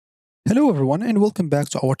Hello everyone and welcome back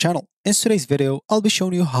to our channel. In today's video, I'll be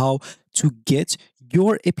showing you how to get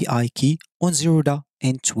your API key on Zerodha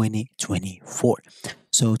in 2024.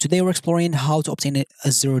 So today we're exploring how to obtain a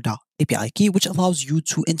Zerodha API key, which allows you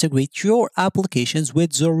to integrate your applications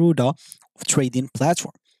with Zerodha trading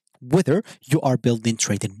platform. Whether you are building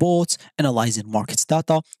trading bots, analyzing markets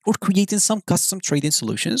data, or creating some custom trading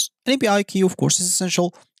solutions, an API key, of course, is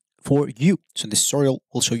essential for you. So this tutorial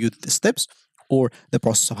will show you the steps or the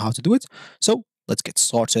process of how to do it. So let's get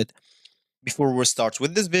started. Before we start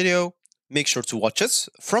with this video, make sure to watch us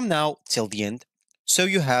from now till the end so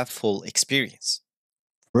you have full experience.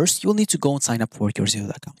 First, you'll need to go and sign up for your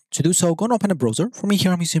Zerodha account. To do so, go and open a browser. For me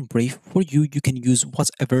here, I'm using Brave. For you, you can use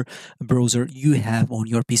whatever browser you have on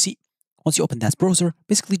your PC. Once you open that browser,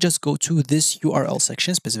 basically just go to this URL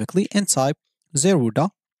section specifically and type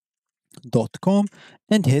Zerodha.com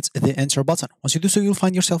and hit the enter button. Once you do so, you'll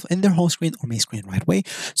find yourself in their home screen or main screen right away.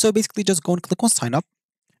 So basically just go and click on sign up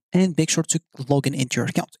and make sure to log in into your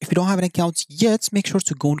account. If you don't have an account yet, make sure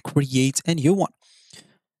to go and create a new one.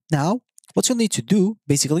 Now, what you'll need to do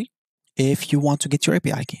basically, if you want to get your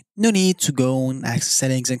API key, no need to go and access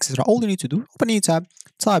settings, etc. All you need to do, open a new tab,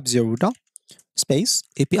 type Zerodha space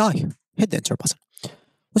API, hit the enter button.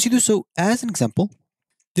 Once you do so, as an example,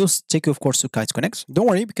 you'll take you, of course, to Kite Connect. Don't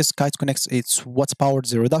worry, because Kite Connect it's what's powered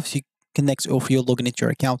Zerodha. If you connect or if you log in into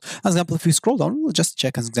your account, as example, if you scroll down, we'll just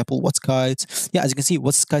check as example what's Kite. Yeah, as you can see,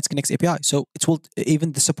 what's Kite Connect's API. So it will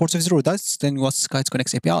even the support of Zerodha. Then what's Kite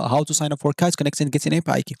Connect's API? How to sign up for Kite Connect and get an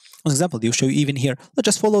API key. As example, they'll show you even here. Let's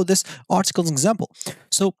just follow this article's example.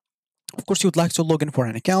 So of course, you would like to log in for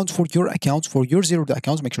an account, for your Zerodha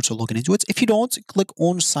account, make sure to log in into it. If you don't, click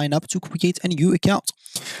on sign up to create a new account.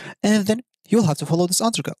 And then you'll have to follow this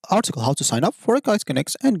article, how to sign up for a Kite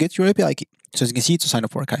Connect and get your API key. So as you can see, to sign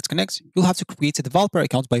up for a Kite Connect, you'll have to create a developer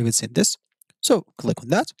account by visiting this. So click on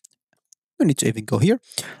that. You need to even go here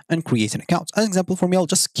and create an account. As an example, for me, I'll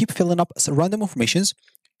just keep filling up random informations.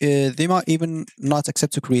 They might even not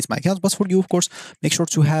accept to create my account, but for you, of course, make sure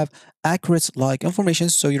to have accurate information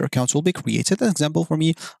so your accounts will be created. As an example, for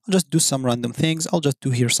me, I'll just do some random things. I'll just do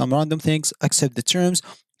here some random things, accept the terms,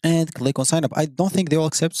 and click on sign up. I don't think they will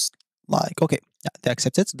accept. Okay, yeah, they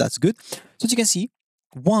accept it. That's good. So as you can see,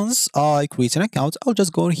 once I create an account, I'll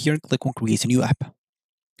just go in here and click on create a new app.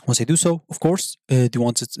 Once I do so, of course, do you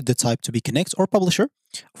want the type to be Connect or Publisher?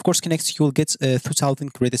 Of course, Connect, you will get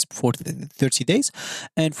 2,000 credits for 30 days.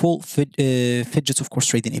 And full Fidgets, of course,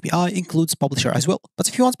 trading API includes Publisher as well. But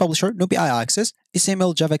if you want Publisher, no API access,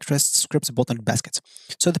 HTML, JavaScript, scripts, button, basket.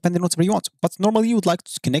 So depending on whatever you want. But normally you would like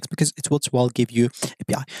to Connect because it will give you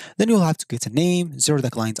API. Then you'll have to get a name,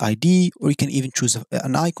 Zerodha client ID, or you can even choose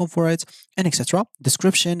an icon for it, and etc.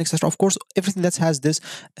 Description, etc. Of course, everything that has this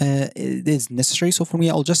is necessary. So for me,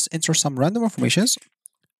 I'll just enter some random informations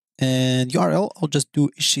and URL. I'll just do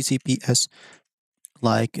HTTPS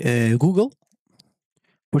like Google,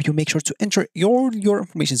 where you make sure to enter your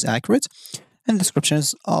information is accurate. And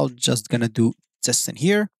descriptions, I'll just gonna do test in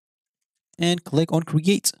here and click on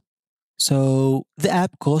create. So the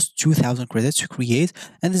app costs 2,000 credits to create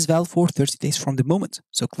and is valid for 30 days from the moment.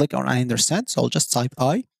 So click on I understand. So I'll just type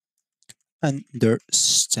I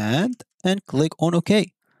understand and click on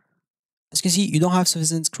OK. As you can see, you don't have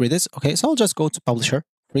sufficient credits. Okay, so I'll just go to Publisher,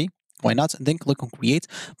 free, why not? And then click on Create.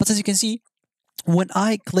 But as you can see, when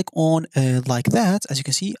I click on like that, as you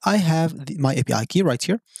can see, I have my API key right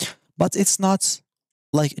here, but it's not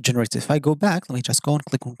like generated. If I go back, let me just go and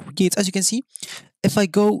click on Create. As you can see, if I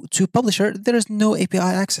go to Publisher, there is no API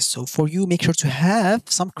access. So for you, make sure to have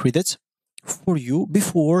some credits for you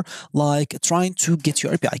before like trying to get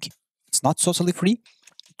your API key. It's not totally free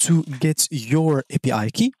to get your API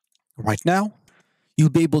key. Right now, you'll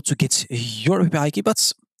be able to get your API key,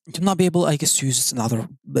 but you'll not be able, I guess, to use another.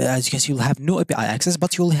 As you can see, you'll have no API access,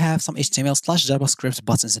 but you'll have some HTML/JavaScript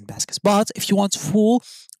buttons and baskets. But if you want full,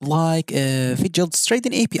 like Fidgets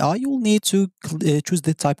trading API, you will need to choose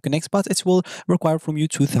the type Connect, but it will require from you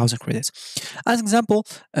 2,000 credits. As an example,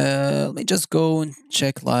 let me just go and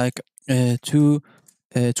check like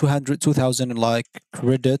 2,000 like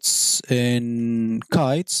credits in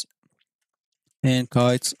Kites. And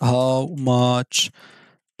Kites, how much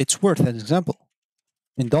it's worth as an example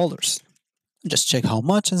in dollars. Just check how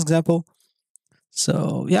much as an example.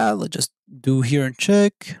 So yeah, let's just do here and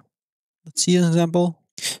check. Let's see an example.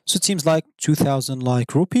 So it seems like 2,000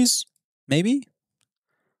 like rupees, maybe.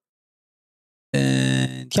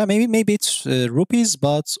 And yeah, maybe it's rupees,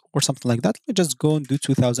 but or something like that. Let me just go and do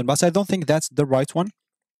 2,000 bucks. I don't think that's the right one.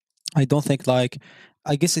 I don't think I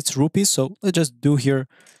guess it's rupees. So let's just do here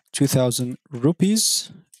 2,000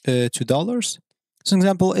 rupees to dollars. So,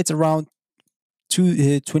 example, it's around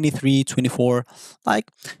 23, 24,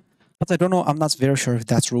 like, but I don't know. I'm not very sure if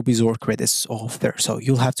that's rupees or credits off there. So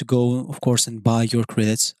you'll have to go, of course, and buy your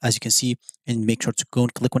credits, as you can see, and make sure to go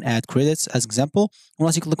and click on add credits as example.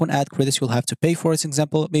 Once you click on add credits, you'll have to pay for it.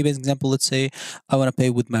 Example, maybe as example, let's say I want to pay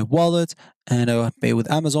with my wallet and I want to pay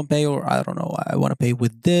with Amazon Pay, or I don't know, I want to pay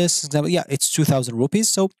with this example. Yeah, it's 2,000 rupees.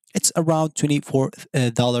 So it's around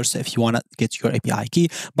 $24 if you want to get your API key,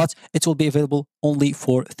 but it will be available only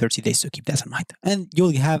for 30 days. So keep that in mind. And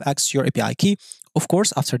you'll have access to your API key. Of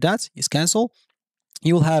course, after that is cancel.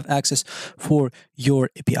 You will have access for your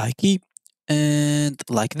API key. And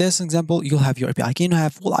like this example, you'll have your API key and you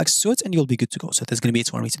have full access to it and you'll be good to go. So that's going to be it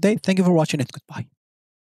for me today. Thank you for watching and goodbye.